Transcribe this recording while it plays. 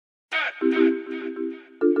It's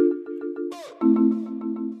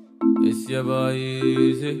your boy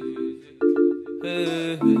Easy.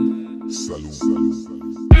 Hey, hey.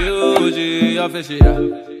 Music official.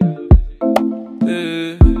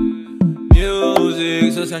 Hey.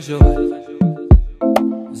 Music so sensual.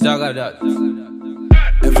 Zagadat.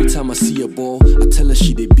 Every time I see a ball, I tell her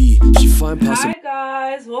she they be. She fine past. Hi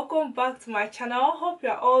guys, welcome back to my channel. Hope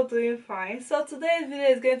you're all doing fine. So today's video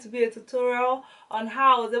is going to be a tutorial on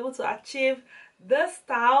how I was able to achieve this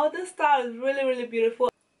style. This style is really beautiful.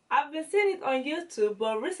 I've been seeing it on YouTube,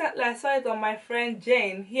 but recently I saw it on my friend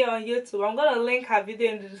Jane here on YouTube. I'm gonna link her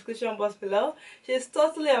video in the description box below. She's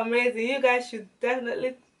totally amazing. You guys should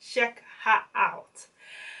definitely check her out.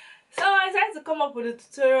 So I decided to come up with a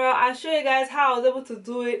tutorial and show you guys how I was able to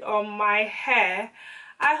do it on my hair.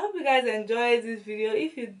 I hope you guys enjoyed this video.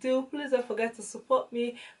 If you do, please don't forget to support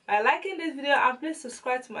me by liking this video and please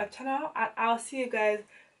subscribe to my channel, and I'll see you guys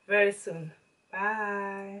very soon.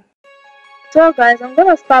 Bye. So guys, I'm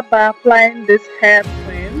gonna start by applying this hair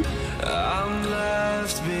cream. I'm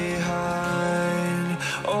left behind,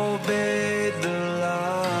 obeyed the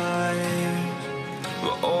line,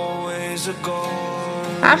 but always a goal.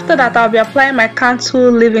 After that, I'll be applying my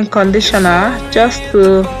Bantu leave-in conditioner just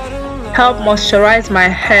to help moisturize my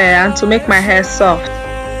hair and to make my hair soft.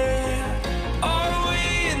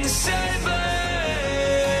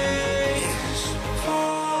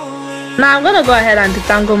 Now I'm gonna go ahead and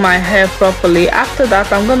detangle my hair properly. After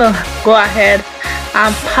that, I'm gonna go ahead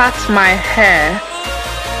and part my hair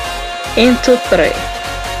into 3.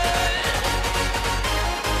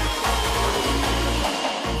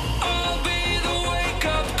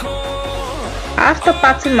 After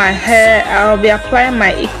parting my hair, I'll be applying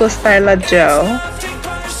my Eco Styler gel.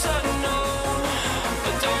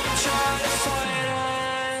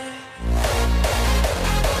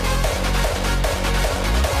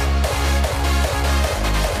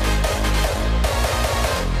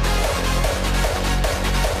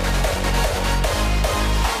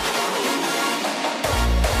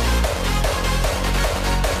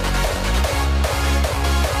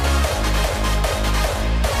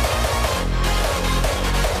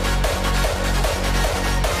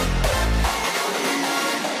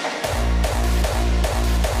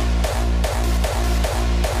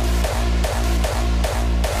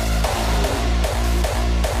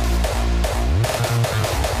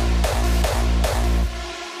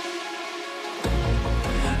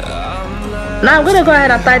 Now I'm gonna go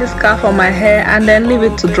ahead and tie the scarf on my hair and then leave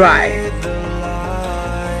it to dry.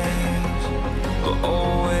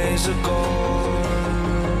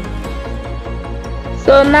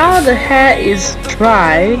 So now the hair is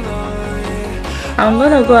dry. I'm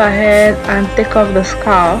gonna go ahead and take off the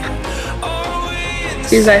scarf.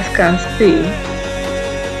 You guys can see.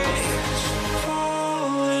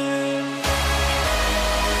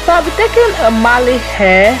 So I'll be taking a marley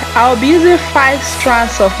hair. I'll be using 5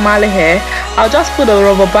 strands of marley hair. I'll just put a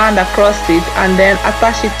rubber band across it and then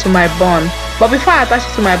attach it to my bun. But before I attach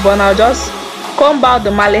it to my bun, I'll just comb out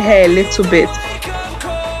the marley hair a little bit.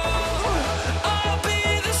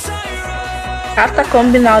 After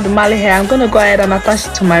combing out the marley hair, I'm going to go ahead and attach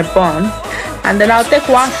it to my bun. And then I'll take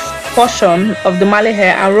one portion of the marley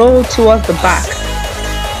hair and roll towards the back.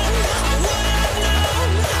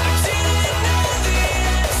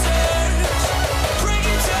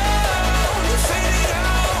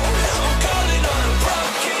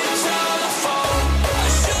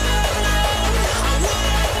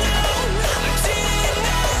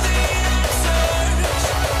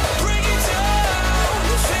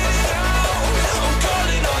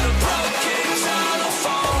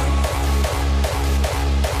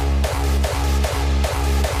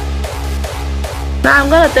 Now I'm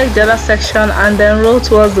going to take the other section and then roll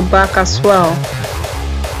towards the back as well.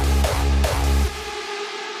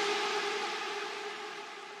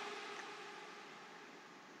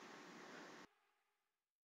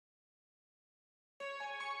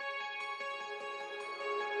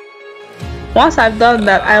 Once I've done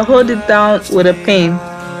that, I hold it down with a pin.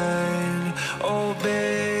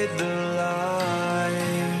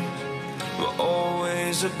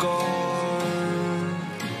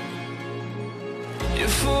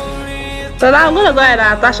 So now I'm going to go ahead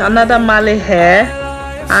and attach another marley hair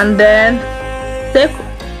and then take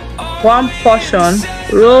one portion,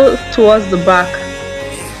 roll towards the back.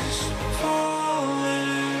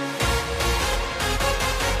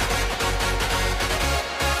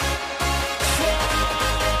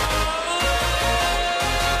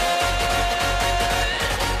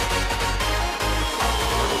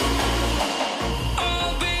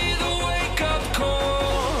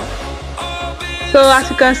 So as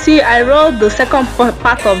you can see, I rolled the second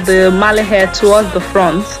part of the marley hair towards the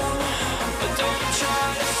front.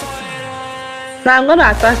 Now I'm going to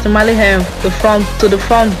attach the marley hair to the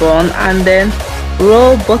front bun and then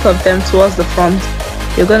roll both of them towards the front.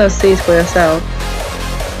 You're going to see it for yourself.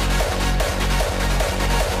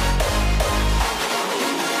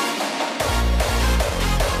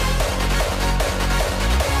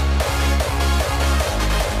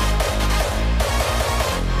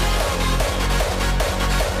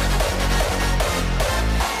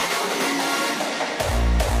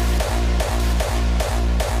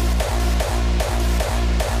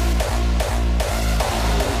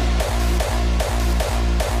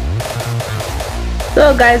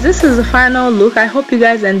 So guys, this is the final look. I hope you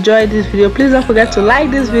guys enjoyed this video. Please don't forget to like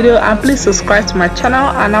this video and please subscribe to my channel,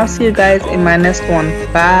 and I'll see you guys in my next one.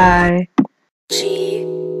 Bye. Yeah.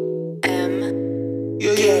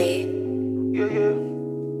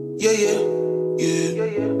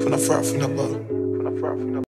 From the front, from the back.